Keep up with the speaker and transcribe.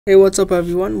Hey, what's up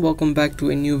everyone, welcome back to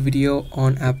a new video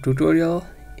on app tutorial.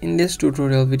 In this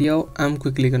tutorial video I'm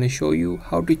quickly going to show you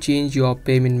how to change your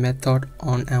payment method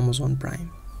on Amazon Prime.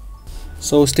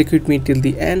 So stick with me till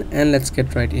the end and let's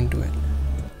get right into it.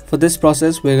 For this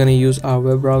process we're going to use our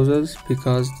web browsers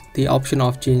because the option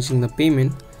of changing the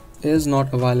payment is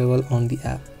not available on the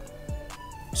app.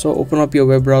 So open up your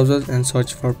web browsers and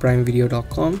search for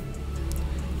primevideo.com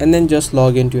and then just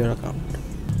log into your account.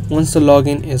 Once the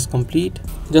login is complete,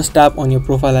 just tap on your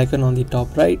profile icon on the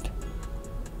top right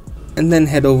and then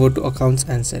head over to accounts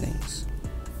and settings.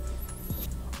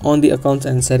 On the accounts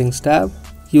and settings tab,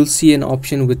 you'll see an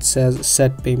option which says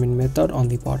set payment method on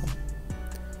the bottom.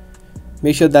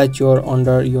 Make sure that you're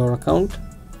under your account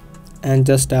and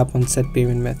just tap on set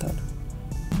payment method.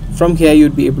 From here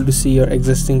you'd be able to see your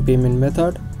existing payment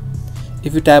method.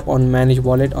 If you tap on manage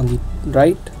wallet on the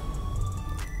right,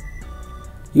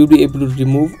 you'll be able to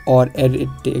remove or edit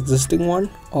the existing one,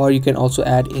 or you can also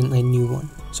add in a new one.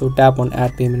 So tap on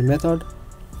add payment method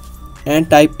and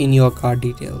type in your card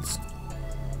details.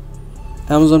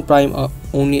 Amazon Prime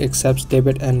only accepts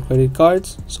debit and credit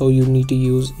cards, so you need to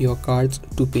use your cards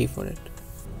to pay for it.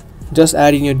 Just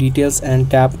add in your details and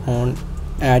tap on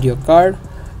add your card,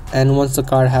 and once the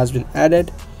card has been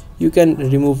added, you can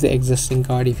remove the existing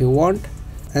card if you want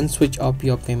and switch up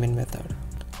your payment method.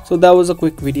 So that was a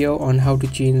quick video on how to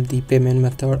change the payment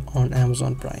method on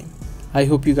Amazon Prime. I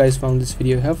hope you guys found this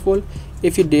video helpful.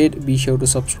 If you did, be sure to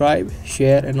subscribe,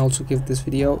 share and also give this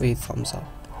video a thumbs up.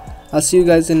 I'll see you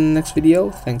guys in the next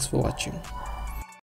video. Thanks for watching.